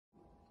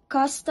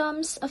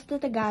Customs of the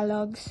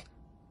Tagalogs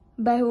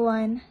by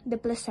Juan de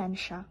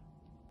Plasencia.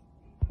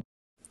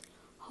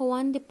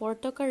 Juan de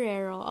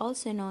Portocarrero,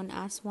 also known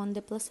as Juan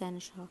de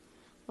Plasencia,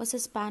 was a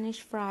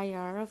Spanish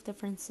friar of the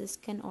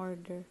Franciscan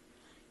order.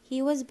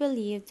 He was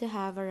believed to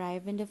have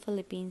arrived in the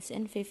Philippines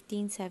in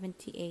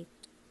 1578.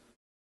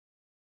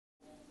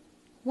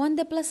 Juan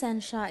de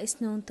Plasencia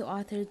is known to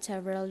author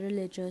several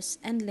religious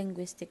and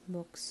linguistic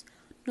books,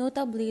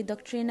 notably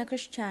Doctrina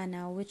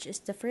Christiana, which is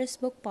the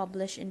first book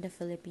published in the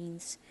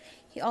Philippines.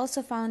 He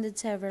also founded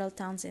several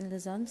towns in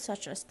Luzon,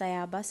 such as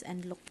Tayabas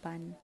and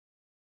Lucban.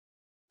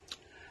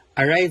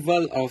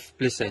 Arrival of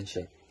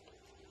Plasencia.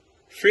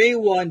 Fray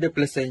Juan de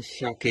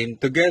Plasencia came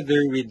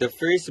together with the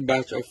first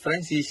batch of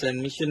Franciscan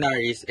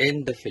missionaries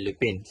in the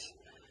Philippines.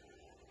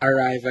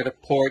 Arrived at a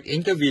port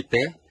in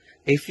Cavite,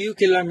 a few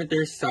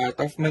kilometers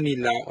south of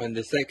Manila on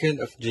the 2nd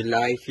of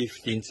July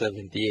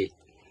 1578.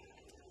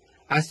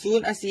 As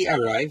soon as he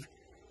arrived,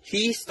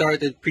 he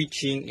started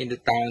preaching in the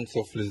towns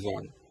of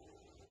Luzon.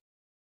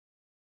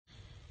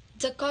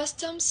 The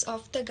Customs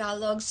of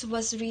Tagalogs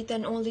was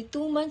written only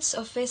 2 months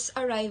of his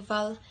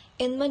arrival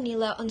in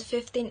Manila on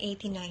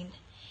 1589.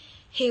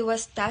 He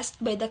was tasked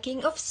by the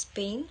King of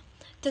Spain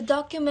to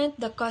document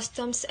the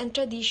customs and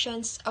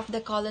traditions of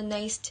the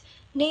colonized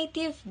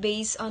native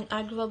based on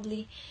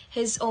arguably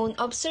his own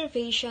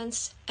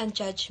observations and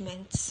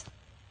judgments.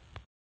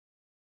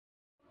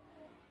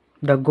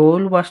 The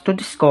goal was to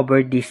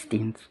discover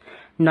distinct,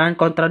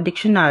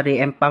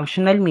 non-contradictory and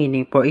functional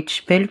meaning for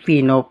each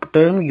Filipino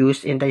term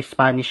used in the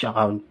Spanish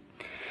account.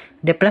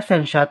 De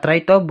Plasencia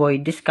tried to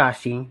avoid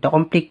discussing the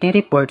conflicting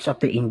reports of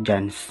the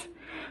Indians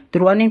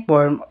through an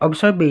informed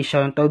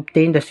observation to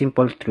obtain the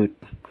simple truth,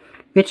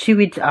 which he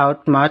weeds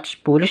out much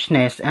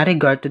foolishness in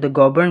regard to the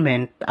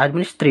government,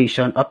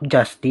 administration of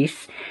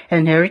justice,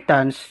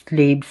 inheritance,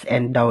 slaves,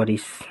 and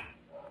dowries.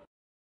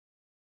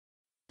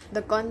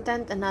 The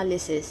content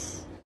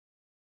analysis.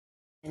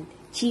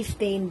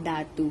 Chieftain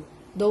Datu,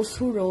 those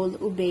who rule,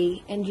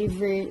 obey, and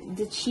revere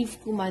the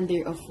chief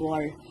commander of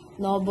war,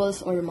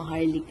 nobles or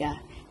maharlika.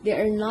 They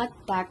are not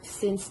taxed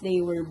since they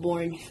were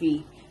born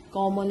free,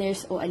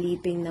 commoners o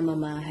aliping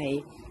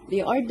namamahay.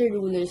 They are the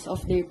rulers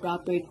of their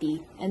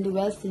property and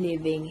wealth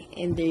living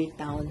in their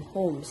town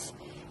homes.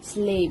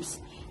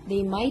 Slaves,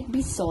 they might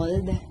be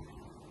sold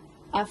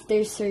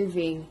after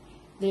serving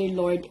their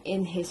lord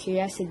in his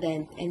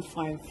residence and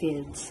farm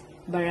fields.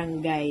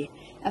 Barangay,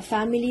 a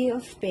family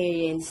of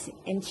parents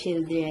and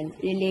children,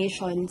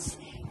 relations,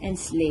 and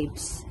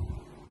slaves.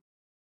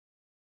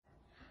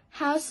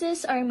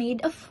 Houses are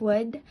made of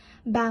wood,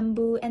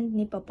 bamboo, and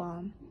nipa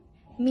palm.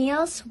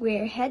 Males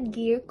wear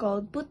headgear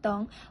called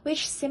putong,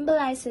 which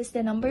symbolizes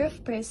the number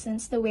of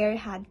persons the wearer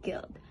had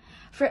killed.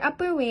 For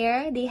upper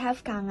wear, they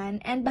have kangan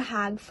and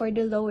bahag for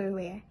the lower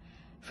wear.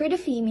 For the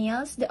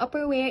females, the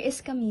upper wear is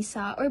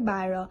kamisa or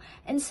baro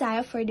and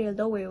saya for their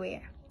lower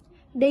wear.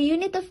 The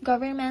unit of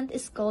government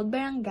is called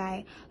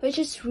barangay, which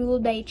is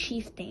ruled by a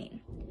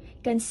chieftain.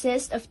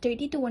 Consists of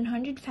 30 to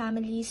 100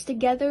 families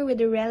together with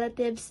the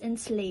relatives and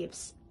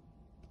slaves.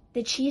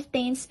 The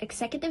chieftain's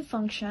executive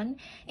function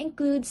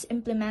includes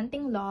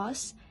implementing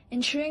laws,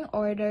 ensuring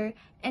order,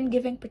 and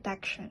giving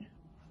protection.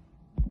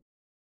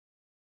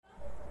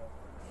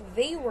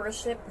 They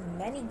worship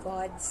many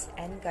gods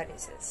and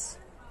goddesses.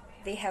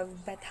 They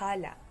have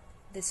Bathala,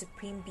 the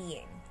supreme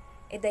being,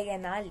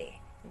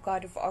 Idayanale,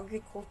 god of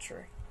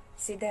agriculture,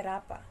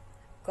 Sidarapa,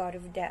 god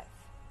of death,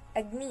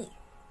 Agni,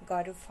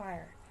 god of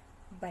fire,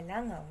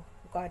 Balangaw,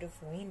 god of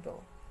rainbow,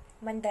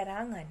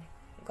 Mandarangan,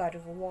 god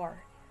of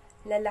war,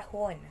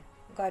 Lalahon,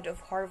 god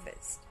of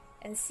harvest,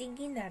 and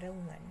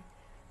Siginarungan,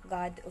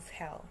 god of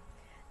hell.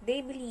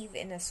 They believe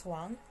in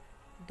aswang,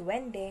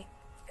 duende,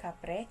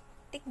 kapre,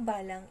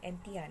 tikbalang,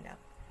 and tiyanak.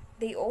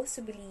 They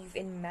also believe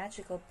in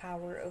magical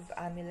power of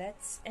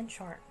amulets and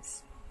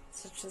charms,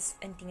 such as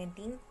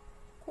anting-anting,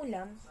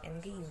 kulam,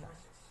 and gayuma.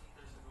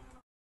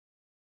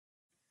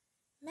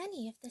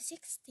 Many of the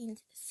 16th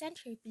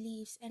century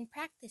beliefs and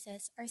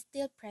practices are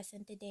still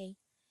present today.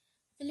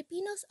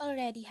 Filipinos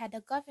already had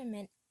a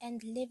government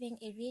and living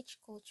a rich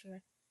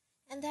culture,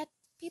 and that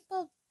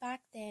people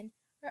back then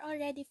were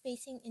already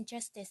facing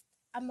injustice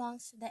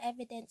amongst the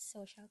evident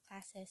social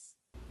classes.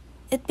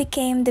 It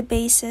became the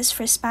basis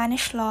for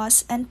Spanish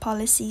laws and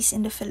policies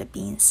in the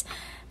Philippines.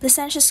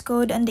 Plasencia's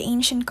Code on the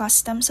Ancient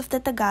Customs of the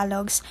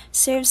Tagalogs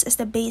serves as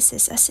the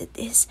basis as it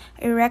is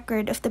a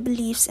record of the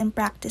beliefs and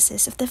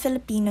practices of the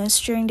Filipinos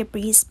during the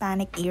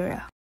pre-Hispanic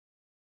era.